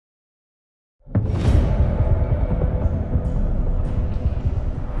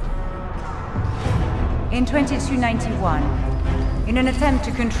In 2291, in an attempt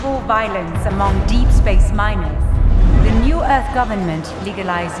to control violence among deep space miners, the New Earth government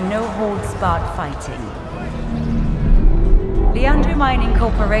legalized no-holds-barred fighting. The Undermining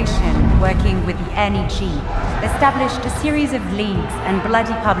Corporation, working with the NEG, established a series of leagues and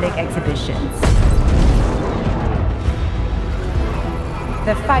bloody public exhibitions.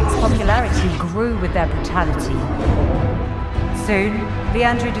 The fight's popularity grew with their brutality. Soon,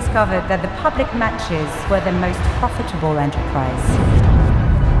 Leandro discovered that the public matches were the most profitable enterprise.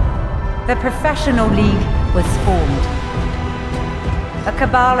 The Professional League was formed. A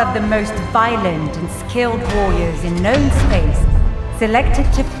cabal of the most violent and skilled warriors in known space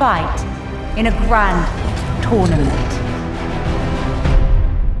selected to fight in a grand tournament.